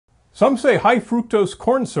Some say high fructose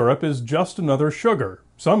corn syrup is just another sugar.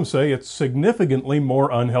 Some say it's significantly more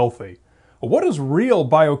unhealthy. What does real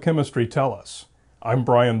biochemistry tell us? I'm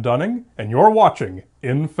Brian Dunning, and you're watching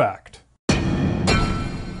inFact.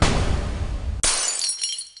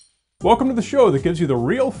 Welcome to the show that gives you the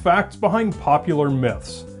real facts behind popular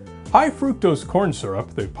myths. High fructose corn syrup,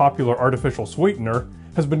 the popular artificial sweetener,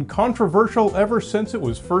 has been controversial ever since it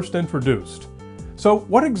was first introduced. So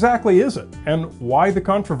what exactly is it, and why the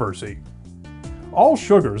controversy? All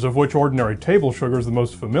sugars, of which ordinary table sugar is the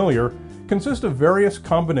most familiar, consist of various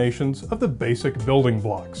combinations of the basic building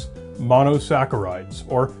blocks, monosaccharides,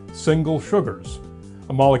 or single sugars.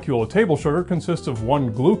 A molecule of table sugar consists of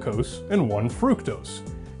one glucose and one fructose,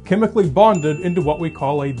 chemically bonded into what we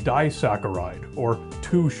call a disaccharide, or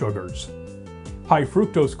two sugars. High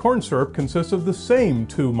fructose corn syrup consists of the same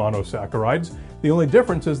two monosaccharides. The only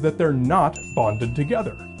difference is that they're not bonded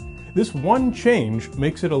together. This one change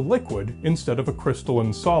makes it a liquid instead of a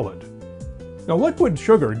crystalline solid. Now, liquid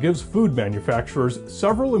sugar gives food manufacturers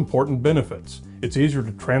several important benefits. It's easier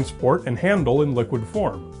to transport and handle in liquid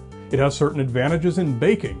form. It has certain advantages in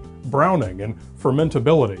baking, browning, and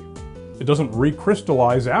fermentability. It doesn't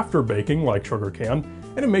recrystallize after baking like sugar can,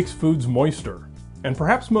 and it makes foods moister. And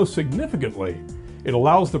perhaps most significantly, it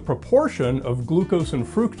allows the proportion of glucose and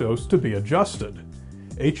fructose to be adjusted.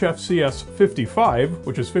 HFCS 55,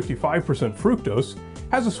 which is 55% fructose,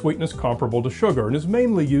 has a sweetness comparable to sugar and is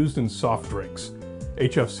mainly used in soft drinks.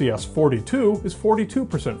 HFCS 42 is 42%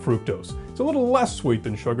 fructose. It's a little less sweet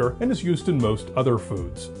than sugar and is used in most other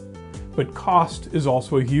foods. But cost is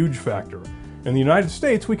also a huge factor. In the United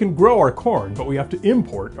States, we can grow our corn, but we have to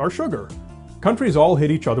import our sugar. Countries all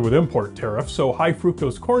hit each other with import tariffs, so high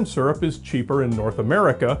fructose corn syrup is cheaper in North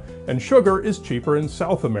America and sugar is cheaper in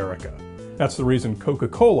South America. That's the reason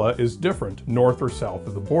Coca-Cola is different north or south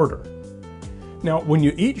of the border. Now, when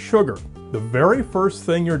you eat sugar, the very first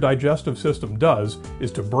thing your digestive system does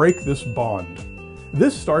is to break this bond.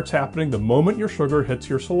 This starts happening the moment your sugar hits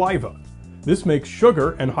your saliva. This makes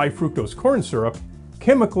sugar and high fructose corn syrup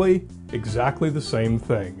chemically exactly the same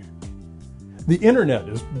thing. The internet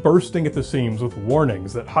is bursting at the seams with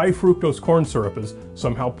warnings that high fructose corn syrup is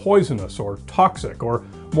somehow poisonous or toxic or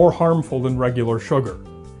more harmful than regular sugar.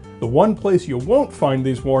 The one place you won't find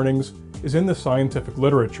these warnings is in the scientific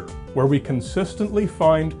literature, where we consistently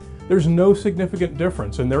find there's no significant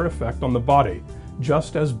difference in their effect on the body,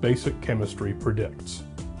 just as basic chemistry predicts.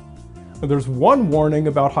 Now, there's one warning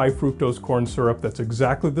about high fructose corn syrup that's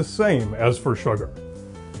exactly the same as for sugar.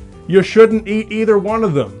 You shouldn't eat either one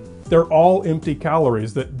of them. They're all empty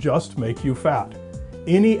calories that just make you fat.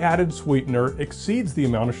 Any added sweetener exceeds the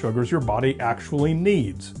amount of sugars your body actually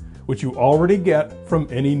needs, which you already get from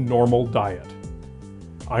any normal diet.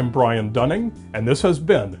 I'm Brian Dunning, and this has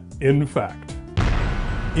been inFact.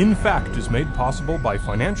 inFact is made possible by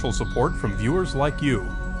financial support from viewers like you.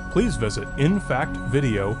 Please visit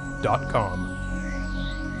infactvideo.com.